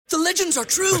The legends are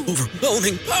true.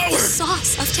 Overwhelming power!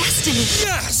 Sauce of destiny.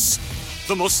 Yes!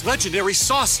 The most legendary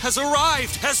sauce has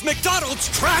arrived as McDonald's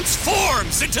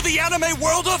transforms into the anime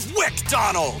world of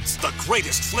WickDonald's. The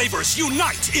greatest flavors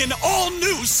unite in all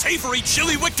new savory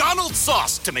chili McDonald's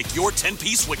sauce to make your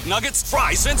 10-piece Wick Nuggets,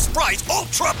 fries, and Sprite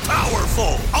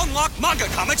ultra-powerful. Unlock manga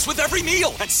comics with every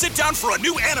meal and sit down for a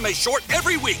new anime short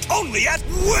every week only at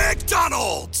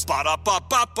WickDonald's.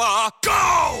 Ba-da-ba-ba-ba,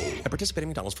 go! At participating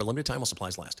McDonald's for a limited time while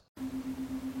supplies last.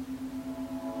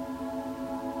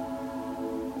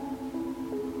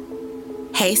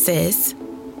 Hey sis,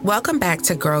 welcome back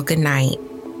to Girl Goodnight.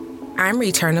 I'm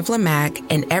Return of Lamac,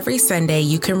 and every Sunday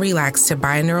you can relax to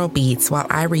binaural beats while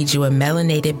I read you a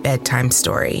melanated bedtime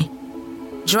story.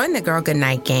 Join the Girl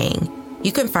Goodnight gang.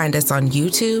 You can find us on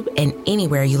YouTube and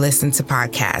anywhere you listen to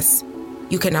podcasts.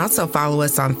 You can also follow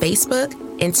us on Facebook,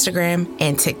 Instagram,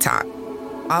 and TikTok.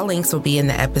 All links will be in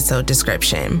the episode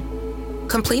description.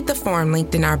 Complete the form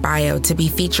linked in our bio to be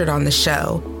featured on the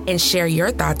show and share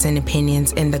your thoughts and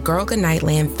opinions in the Girl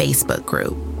Goodnightland Facebook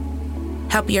group.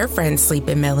 Help your friends sleep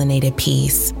in melanated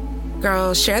peace.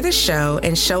 Girls, share the show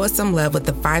and show us some love with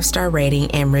a 5-star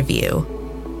rating and review.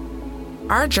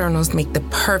 Our journals make the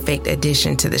perfect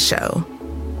addition to the show.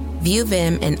 View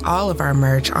them and all of our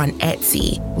merch on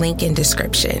Etsy, link in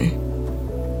description.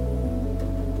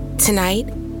 Tonight,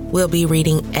 we'll be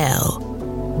reading Elle,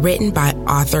 written by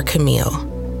author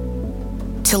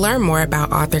Camille. To learn more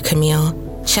about author Camille,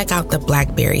 check out the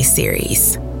Blackberry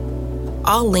series.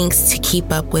 All links to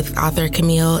keep up with author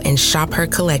Camille and shop her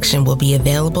collection will be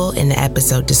available in the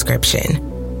episode description.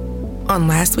 On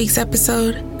last week's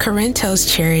episode, Corinne tells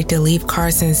Cherry to leave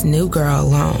Carson's new girl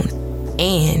alone,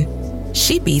 and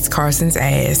she beats Carson's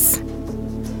ass.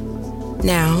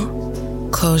 Now,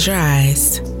 close your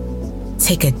eyes,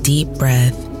 take a deep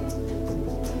breath,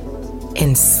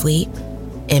 and sleep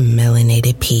in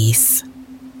melanated peace.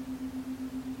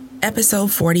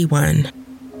 Episode 41.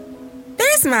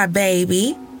 There's my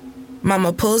baby.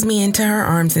 Mama pulls me into her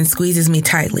arms and squeezes me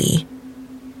tightly.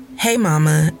 Hey,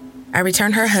 Mama. I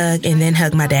return her hug and then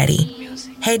hug my daddy.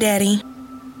 Hey, Daddy.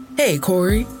 Hey,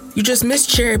 Corey. You just missed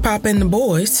Cherry Papa and the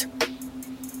boys.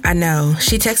 I know.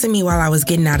 She texted me while I was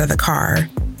getting out of the car.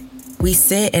 We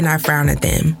sit and I frown at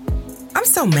them. I'm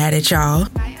so mad at y'all.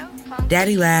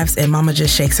 Daddy laughs and Mama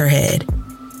just shakes her head.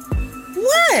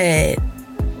 What?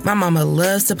 My mama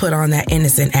loves to put on that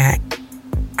innocent act.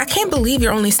 I can't believe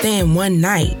you're only staying one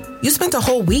night. You spent a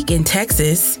whole week in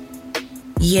Texas.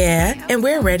 Yeah, and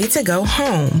we're ready to go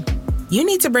home. You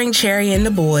need to bring Cherry and the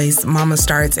boys, Mama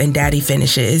starts and Daddy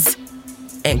finishes.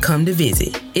 And come to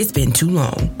visit. It's been too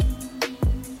long.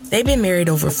 They've been married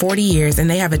over 40 years and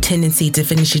they have a tendency to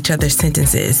finish each other's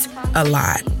sentences a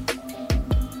lot.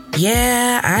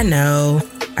 Yeah, I know.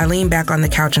 I lean back on the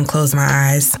couch and close my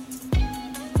eyes.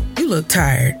 You look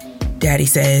tired, Daddy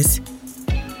says.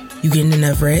 You getting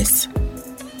enough rest?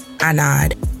 I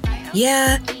nod.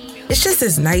 Yeah, it's just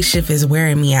this night shift is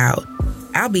wearing me out.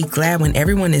 I'll be glad when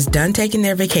everyone is done taking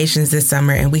their vacations this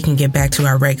summer and we can get back to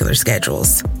our regular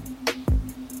schedules.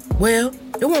 Well,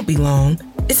 it won't be long.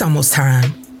 It's almost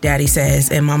time, Daddy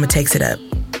says, and Mama takes it up.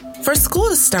 For school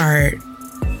to start.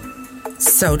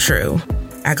 So true.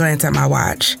 I glance at my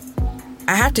watch.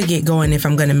 I have to get going if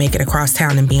I'm going to make it across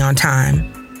town and be on time.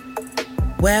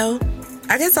 Well,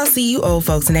 I guess I'll see you old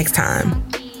folks next time.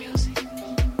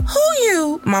 Who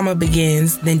you? Mama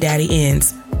begins, then Daddy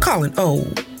ends, calling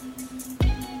old.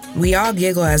 We all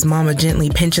giggle as Mama gently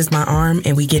pinches my arm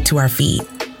and we get to our feet.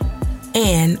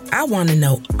 And I want to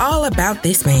know all about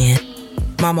this man.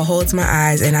 Mama holds my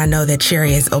eyes and I know that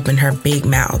Cherry has opened her big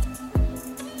mouth.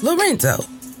 Lorenzo.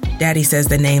 Daddy says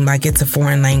the name like it's a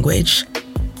foreign language.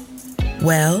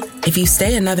 Well, if you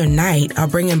stay another night, I'll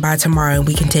bring him by tomorrow and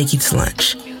we can take you to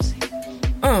lunch.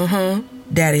 Uh-huh,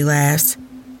 Daddy laughs.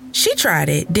 She tried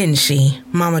it, didn't she?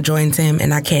 Mama joins him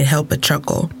and I can't help but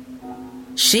chuckle.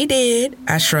 She did,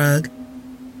 I shrug.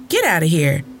 Get out of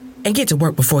here and get to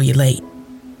work before you're late.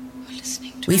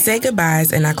 We say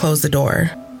goodbyes and I close the door.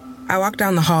 I walk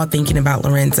down the hall thinking about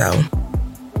Lorenzo.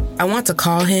 I want to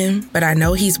call him, but I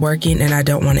know he's working and I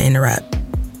don't want to interrupt.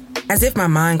 As if my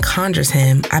mind conjures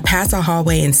him, I pass a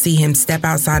hallway and see him step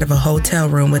outside of a hotel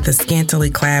room with a scantily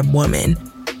clad woman.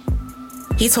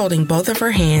 He's holding both of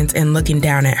her hands and looking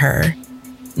down at her.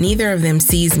 Neither of them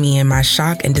sees me in my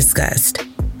shock and disgust.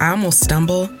 I almost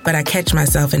stumble, but I catch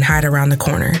myself and hide around the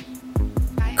corner.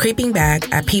 Creeping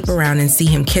back, I peep around and see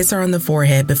him kiss her on the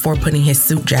forehead before putting his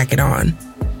suit jacket on.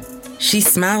 She's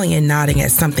smiling and nodding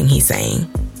at something he's saying.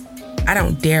 I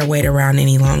don't dare wait around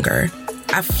any longer.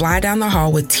 I fly down the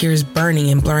hall with tears burning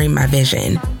and blurring my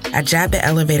vision. I jab the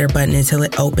elevator button until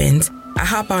it opens. I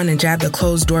hop on and jab the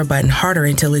closed door button harder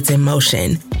until it's in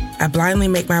motion. I blindly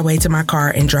make my way to my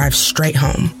car and drive straight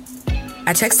home.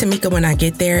 I text Tamika when I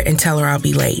get there and tell her I'll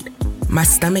be late. My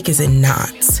stomach is in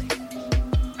knots.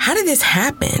 How did this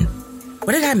happen?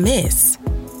 What did I miss?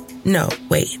 No,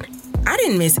 wait. I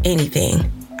didn't miss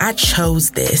anything. I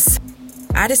chose this.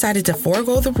 I decided to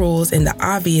forego the rules and the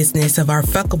obviousness of our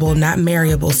fuckable, not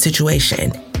marryable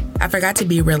situation. I forgot to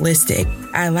be realistic.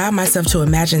 I allowed myself to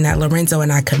imagine that Lorenzo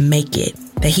and I could make it,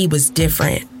 that he was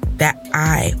different, that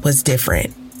I was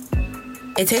different.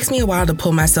 It takes me a while to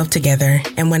pull myself together,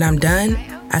 and when I'm done,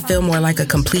 I feel more like a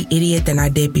complete idiot than I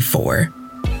did before.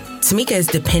 Tamika is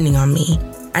depending on me.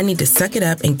 I need to suck it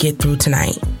up and get through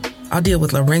tonight. I'll deal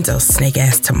with Lorenzo's snake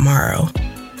ass tomorrow.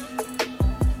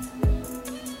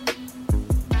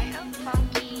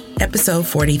 Episode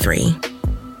 43.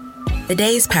 The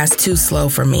days pass too slow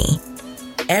for me.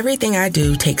 Everything I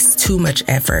do takes too much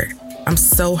effort. I'm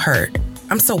so hurt.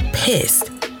 I'm so pissed.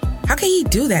 How can he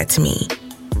do that to me?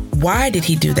 Why did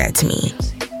he do that to me?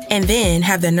 And then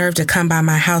have the nerve to come by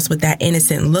my house with that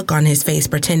innocent look on his face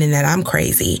pretending that I'm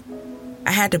crazy.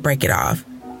 I had to break it off.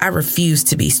 I refused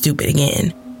to be stupid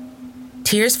again.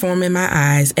 Tears form in my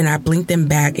eyes and I blink them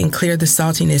back and clear the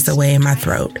saltiness away in my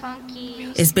throat.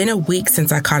 It's been a week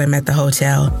since I caught him at the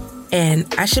hotel, and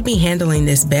I should be handling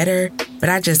this better, but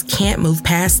I just can't move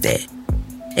past it.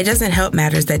 It doesn't help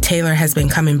matters that Taylor has been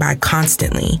coming by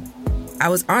constantly. I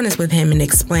was honest with him and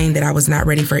explained that I was not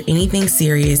ready for anything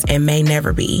serious and may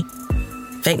never be.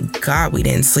 Thank God we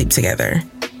didn't sleep together.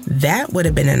 That would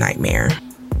have been a nightmare.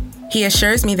 He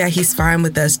assures me that he's fine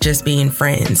with us just being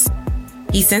friends.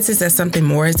 He senses that something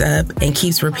more is up and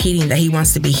keeps repeating that he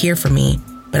wants to be here for me,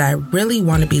 but I really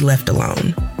want to be left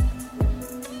alone.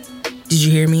 Did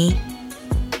you hear me?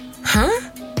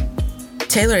 Huh?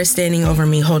 Taylor is standing over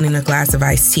me holding a glass of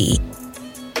iced tea.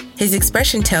 His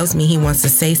expression tells me he wants to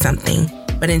say something,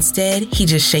 but instead he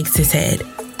just shakes his head.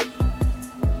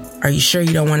 Are you sure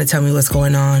you don't want to tell me what's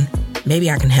going on?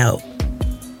 Maybe I can help.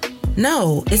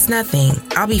 No, it's nothing.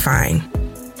 I'll be fine.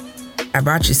 I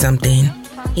brought you something.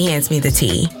 He hands me the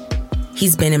tea.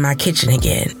 He's been in my kitchen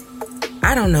again.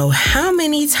 I don't know how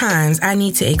many times I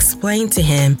need to explain to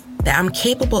him that I'm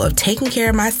capable of taking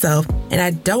care of myself and I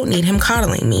don't need him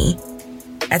coddling me.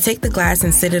 I take the glass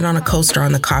and sit it on a coaster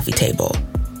on the coffee table.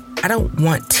 I don't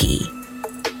want tea.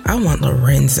 I want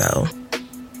Lorenzo.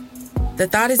 The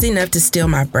thought is enough to steal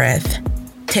my breath.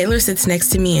 Taylor sits next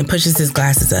to me and pushes his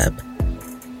glasses up.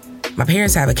 My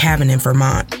parents have a cabin in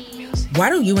Vermont. Why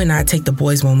don't you and I take the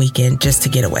boys one weekend just to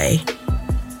get away?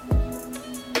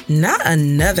 Not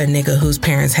another nigga whose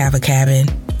parents have a cabin.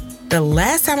 The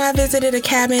last time I visited a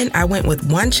cabin, I went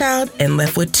with one child and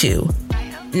left with two.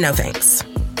 No thanks.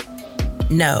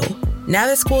 No, now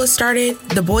that school has started,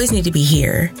 the boys need to be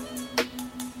here.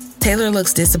 Taylor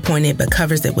looks disappointed but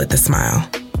covers it with a smile.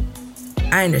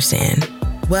 I understand.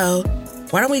 Well,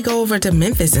 why don't we go over to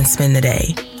Memphis and spend the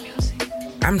day?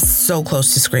 I'm so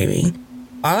close to screaming.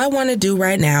 All I want to do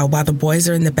right now while the boys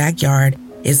are in the backyard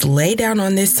is lay down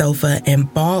on this sofa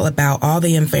and bawl about all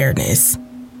the unfairness.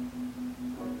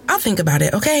 I'll think about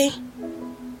it, okay?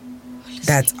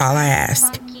 That's all I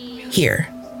ask. Here.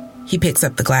 He picks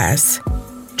up the glass.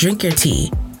 Drink your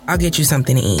tea. I'll get you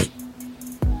something to eat.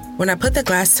 When I put the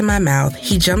glass to my mouth,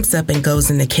 he jumps up and goes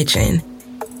in the kitchen.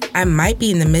 I might be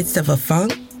in the midst of a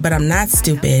funk, but I'm not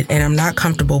stupid and I'm not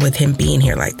comfortable with him being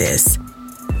here like this.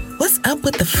 What's up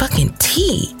with the fucking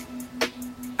tea?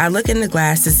 I look in the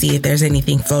glass to see if there's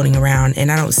anything floating around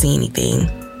and I don't see anything.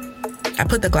 I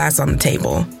put the glass on the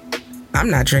table.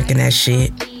 I'm not drinking that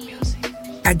shit.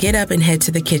 I get up and head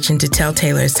to the kitchen to tell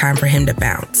Taylor it's time for him to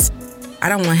bounce. I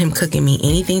don't want him cooking me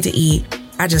anything to eat.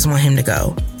 I just want him to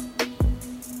go.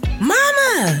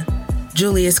 Mama!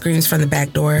 Julia screams from the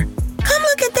back door. Come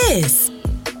look at this!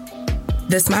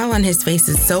 The smile on his face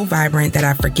is so vibrant that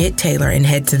I forget Taylor and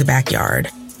head to the backyard.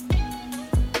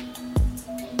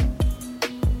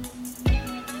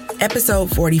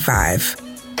 Episode 45.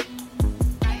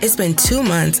 It's been 2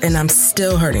 months and I'm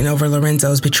still hurting over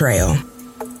Lorenzo's betrayal.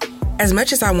 As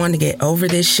much as I want to get over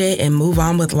this shit and move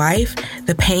on with life,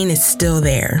 the pain is still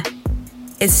there.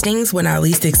 It stings when I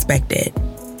least expect it.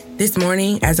 This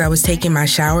morning, as I was taking my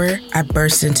shower, I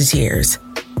burst into tears.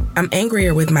 I'm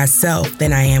angrier with myself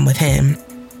than I am with him.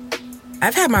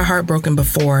 I've had my heart broken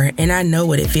before and I know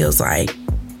what it feels like.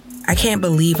 I can't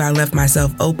believe I left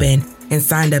myself open and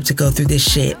signed up to go through this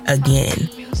shit again.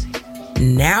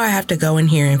 Now I have to go in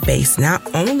here and face not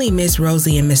only Miss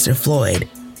Rosie and Mr. Floyd,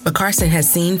 but Carson has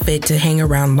seen fit to hang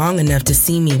around long enough to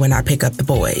see me when I pick up the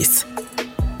boys.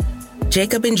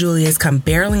 Jacob and Julius come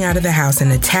barreling out of the house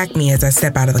and attack me as I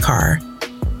step out of the car.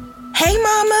 "Hey,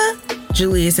 Mama,"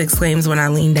 Julius exclaims when I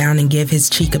lean down and give his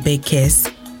cheek a big kiss.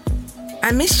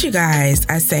 "I missed you guys,"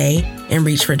 I say, and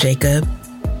reach for Jacob.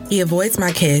 He avoids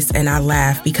my kiss, and I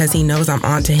laugh because he knows I'm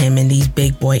onto him in these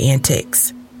big boy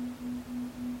antics.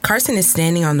 Carson is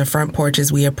standing on the front porch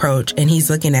as we approach, and he's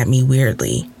looking at me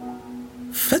weirdly.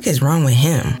 Fuck is wrong with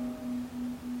him?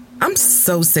 I'm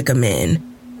so sick of men.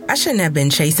 I shouldn't have been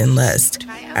chasing lust.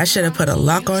 I should have put a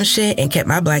lock on shit and kept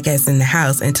my black ass in the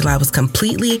house until I was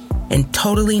completely and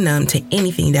totally numb to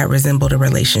anything that resembled a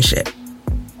relationship.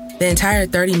 The entire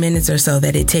 30 minutes or so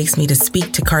that it takes me to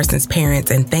speak to Carson's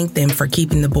parents and thank them for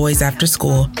keeping the boys after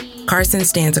school, Carson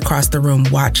stands across the room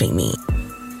watching me.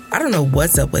 I don't know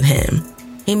what's up with him.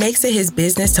 He makes it his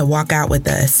business to walk out with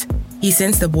us. He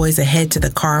sends the boys ahead to the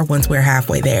car once we're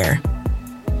halfway there.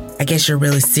 I guess you're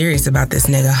really serious about this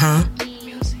nigga, huh?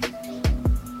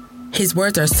 His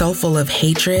words are so full of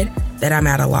hatred that I'm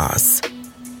at a loss.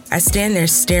 I stand there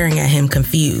staring at him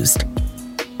confused.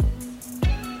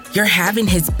 You're having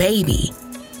his baby.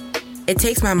 It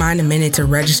takes my mind a minute to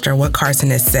register what Carson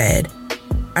has said.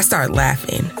 I start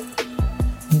laughing.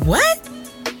 What?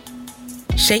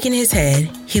 Shaking his head,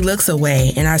 he looks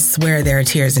away, and I swear there are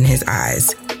tears in his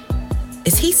eyes.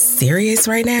 Is he serious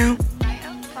right now?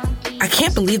 I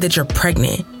can't believe that you're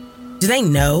pregnant. Do they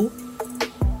know?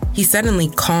 He's suddenly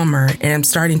calmer, and I'm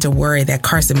starting to worry that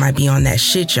Carson might be on that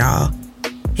shit, y'all.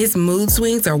 His mood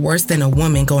swings are worse than a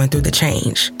woman going through the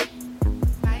change.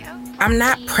 I'm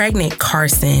not pregnant,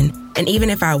 Carson, and even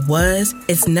if I was,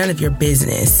 it's none of your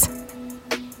business.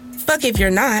 Fuck if you're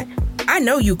not. I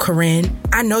know you, Corinne.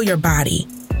 I know your body.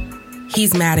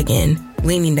 He's mad again,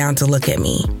 leaning down to look at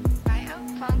me.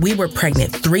 We were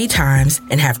pregnant 3 times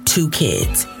and have 2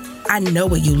 kids. I know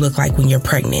what you look like when you're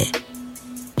pregnant.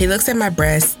 He looks at my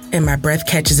breast and my breath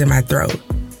catches in my throat.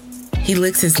 He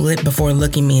licks his lip before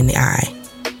looking me in the eye.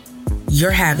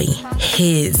 You're having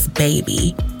his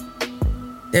baby.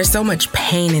 There's so much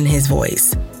pain in his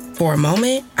voice. For a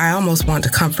moment, I almost want to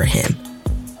comfort him.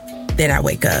 Then I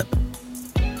wake up.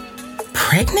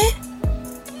 Pregnant?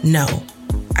 No,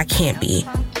 I can't be.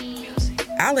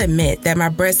 I'll admit that my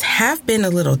breasts have been a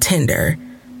little tender,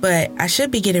 but I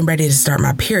should be getting ready to start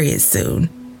my period soon.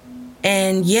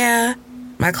 And yeah,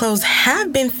 my clothes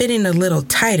have been fitting a little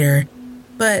tighter,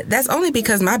 but that's only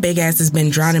because my big ass has been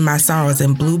drowning my sorrows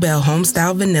in Bluebell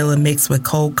homestyle vanilla mixed with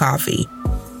cold coffee.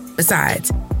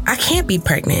 Besides, I can't be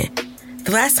pregnant.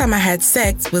 The last time I had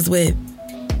sex was with...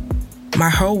 My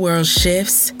whole world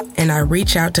shifts, and I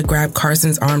reach out to grab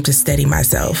Carson's arm to steady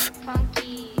myself.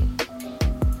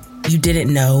 You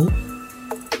didn't know?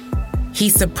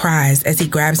 He's surprised as he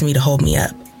grabs me to hold me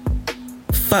up.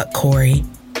 Fuck Corey.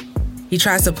 He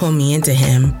tries to pull me into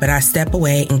him, but I step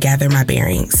away and gather my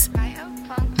bearings.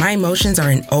 My emotions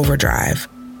are in overdrive.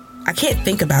 I can't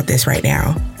think about this right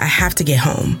now. I have to get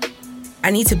home. I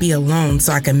need to be alone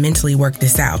so I can mentally work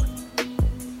this out.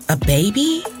 A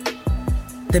baby?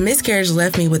 The miscarriage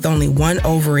left me with only 1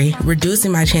 ovary,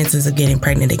 reducing my chances of getting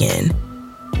pregnant again.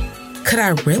 Could I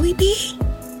really be?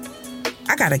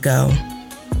 I gotta go.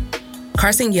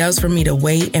 Carson yells for me to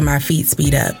wait and my feet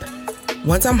speed up.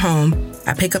 Once I'm home,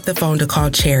 I pick up the phone to call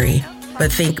Cherry,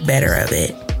 but think better of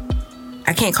it.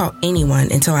 I can't call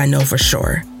anyone until I know for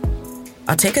sure.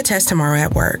 I'll take a test tomorrow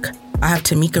at work. I'll have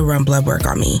Tamika run blood work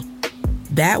on me.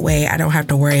 That way I don't have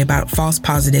to worry about false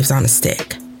positives on a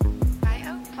stick.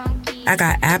 I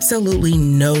got absolutely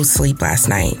no sleep last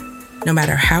night. No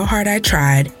matter how hard I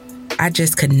tried, I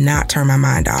just could not turn my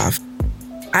mind off.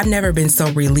 I've never been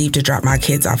so relieved to drop my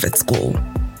kids off at school.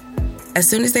 As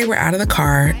soon as they were out of the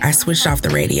car, I switched off the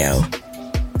radio.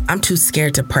 I'm too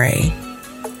scared to pray.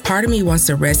 Part of me wants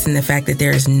to rest in the fact that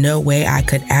there is no way I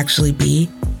could actually be,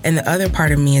 and the other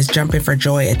part of me is jumping for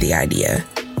joy at the idea.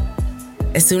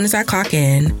 As soon as I clock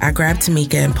in, I grab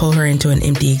Tamika and pull her into an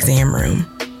empty exam room.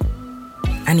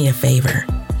 I need a favor.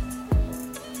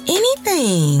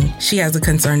 Anything, she has a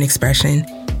concerned expression.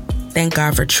 Thank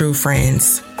God for true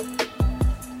friends.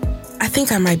 I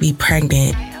think I might be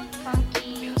pregnant.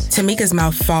 Tamika's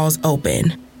mouth falls open.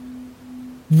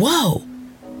 Whoa,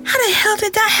 how the hell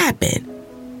did that happen?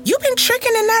 You been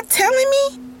tricking and not telling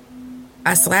me?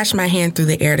 I slash my hand through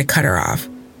the air to cut her off.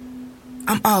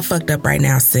 I'm all fucked up right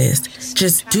now, sis.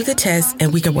 Just do the test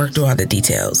and we can work through all the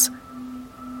details.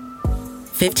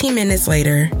 15 minutes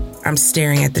later, I'm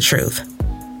staring at the truth.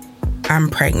 I'm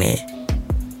pregnant,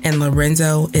 and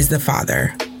Lorenzo is the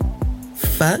father.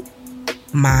 Fuck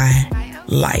my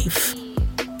life.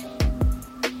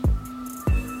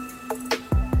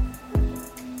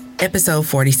 Episode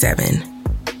 47,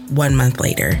 1 month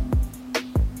later.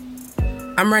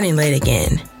 I'm running late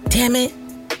again. Damn it.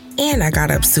 And I got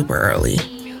up super early.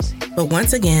 But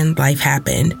once again, life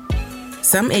happened.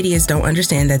 Some idiots don't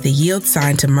understand that the yield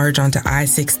sign to merge onto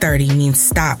I-630 means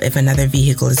stop if another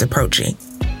vehicle is approaching.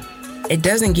 It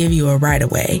doesn't give you a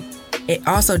right-of-way. It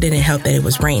also didn't help that it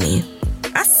was raining.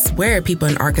 I swear people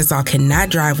in Arkansas cannot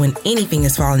drive when anything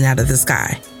is falling out of the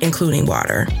sky, including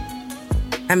water.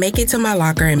 I make it to my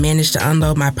locker and manage to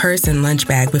unload my purse and lunch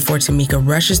bag before Tamika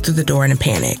rushes through the door in a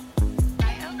panic.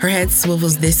 Her head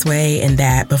swivels this way and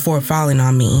that before falling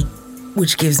on me,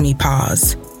 which gives me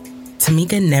pause.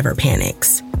 Tamika never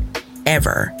panics.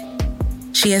 Ever.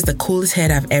 She has the coolest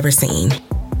head I've ever seen.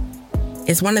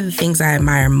 It's one of the things I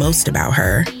admire most about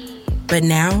her. But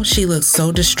now she looks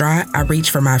so distraught, I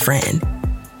reach for my friend.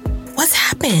 "What's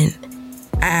happened?"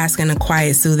 I ask in a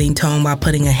quiet, soothing tone while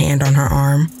putting a hand on her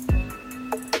arm.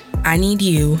 "I need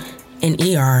you in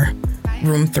ER,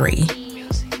 room 3.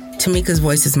 Tamika's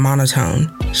voice is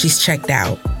monotone. She's checked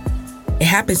out. It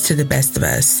happens to the best of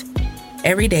us.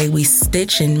 Every day we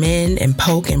stitch and mend and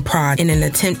poke and prod in an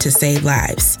attempt to save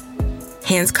lives.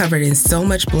 Hands covered in so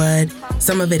much blood,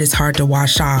 some of it is hard to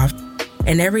wash off.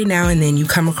 And every now and then you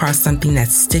come across something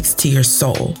that sticks to your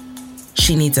soul.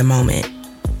 She needs a moment.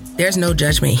 There's no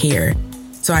judgment here,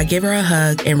 so I give her a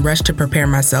hug and rush to prepare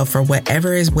myself for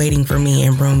whatever is waiting for me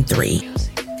in room 3.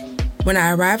 When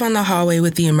I arrive on the hallway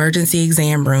with the emergency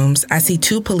exam rooms, I see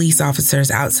 2 police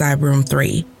officers outside room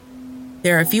 3.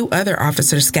 There are a few other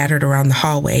officers scattered around the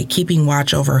hallway, keeping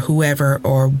watch over whoever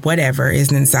or whatever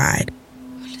is inside.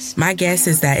 My guess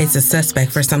is that it's a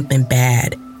suspect for something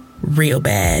bad. Real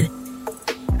bad.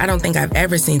 I don't think I've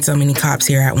ever seen so many cops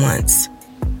here at once.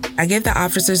 I give the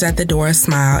officers at the door a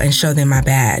smile and show them my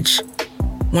badge.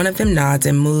 One of them nods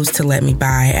and moves to let me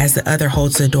by as the other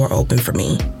holds the door open for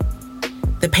me.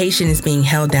 The patient is being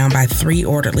held down by 3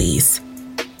 orderlies.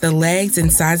 The legs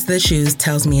and sides of the shoes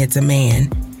tells me it's a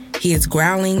man. He is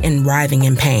growling and writhing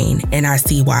in pain, and I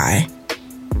see why.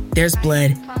 There's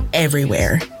blood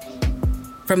everywhere.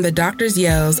 From the doctor's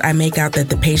yells, I make out that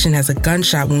the patient has a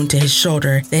gunshot wound to his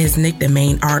shoulder that has nicked the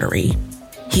main artery.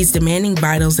 He's demanding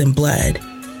vitals and blood.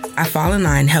 I fall in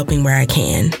line, helping where I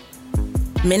can.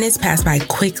 Minutes pass by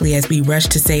quickly as we rush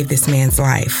to save this man's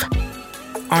life.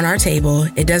 On our table,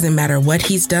 it doesn't matter what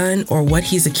he's done or what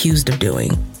he's accused of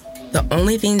doing. The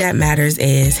only thing that matters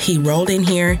is he rolled in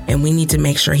here and we need to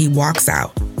make sure he walks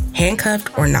out,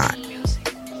 handcuffed or not.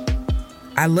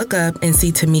 I look up and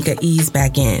see Tamika ease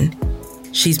back in.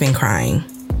 She's been crying.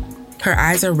 Her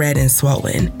eyes are red and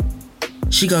swollen.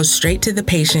 She goes straight to the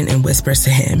patient and whispers to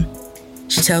him.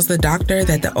 She tells the doctor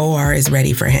that the OR is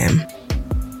ready for him.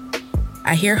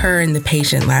 I hear her and the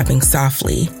patient laughing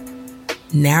softly.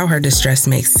 Now her distress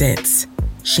makes sense.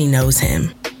 She knows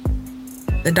him.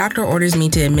 The doctor orders me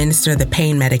to administer the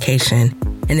pain medication,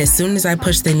 and as soon as I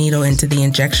push the needle into the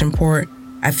injection port,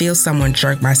 I feel someone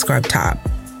jerk my scrub top.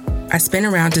 I spin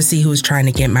around to see who's trying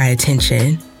to get my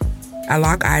attention. I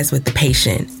lock eyes with the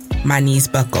patient. My knees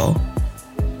buckle.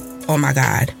 Oh my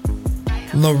God.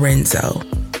 Lorenzo.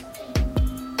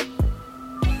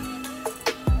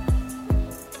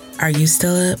 Are you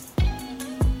still up?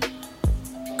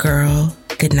 Girl,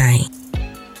 good night.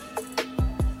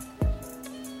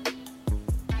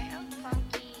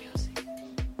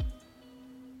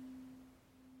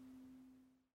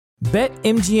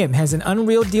 BetMGM has an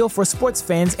unreal deal for sports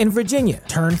fans in Virginia.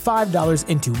 Turn $5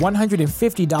 into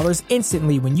 $150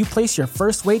 instantly when you place your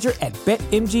first wager at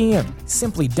BetMGM.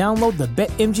 Simply download the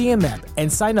BetMGM app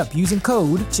and sign up using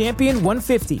code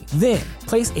Champion150. Then,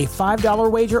 place a $5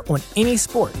 wager on any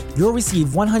sport. You'll receive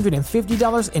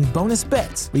 $150 in bonus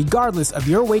bets, regardless of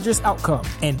your wager's outcome.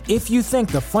 And if you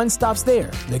think the fun stops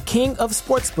there, the King of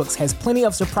Sportsbooks has plenty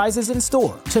of surprises in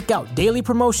store. Check out daily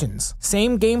promotions,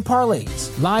 same-game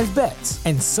parlays, live bets,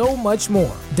 and so much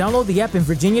more. Download the app in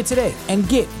Virginia today and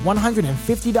get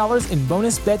 $150 in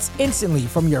bonus bets instantly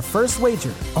from your first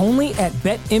wager. Only at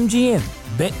BetMGM.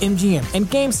 BetMGM and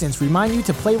GameSense remind you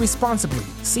to play responsibly.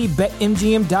 See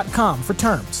BetMGM.com for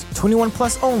terms. 21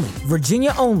 plus only.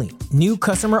 Virginia only. New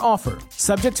customer offer.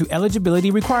 Subject to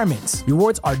eligibility requirements.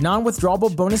 Rewards are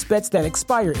non-withdrawable bonus bets that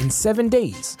expire in 7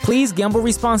 days. Please gamble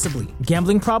responsibly.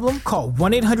 Gambling problem? Call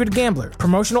 1-800-GAMBLER.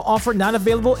 Promotional offer not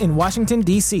available in Washington,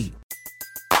 D.C.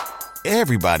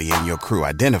 Everybody in your crew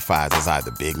identifies as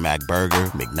either Big Mac Burger,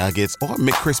 McNuggets, or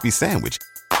McCrispy Sandwich.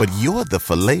 But you're the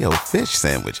Filet-O-Fish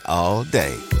Sandwich all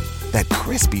day. That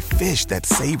crispy fish, that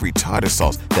savory tartar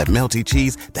sauce, that melty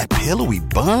cheese, that pillowy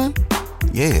bun.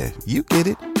 Yeah, you get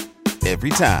it.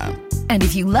 Every time. And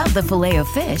if you love the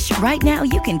Filet-O-Fish, right now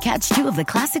you can catch 2 of the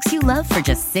classics you love for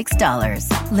just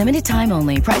 $6. Limited time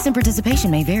only. Price and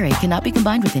participation may vary. Cannot be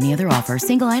combined with any other offer.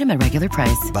 Single item at regular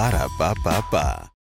price. Ba-da-ba-ba-ba.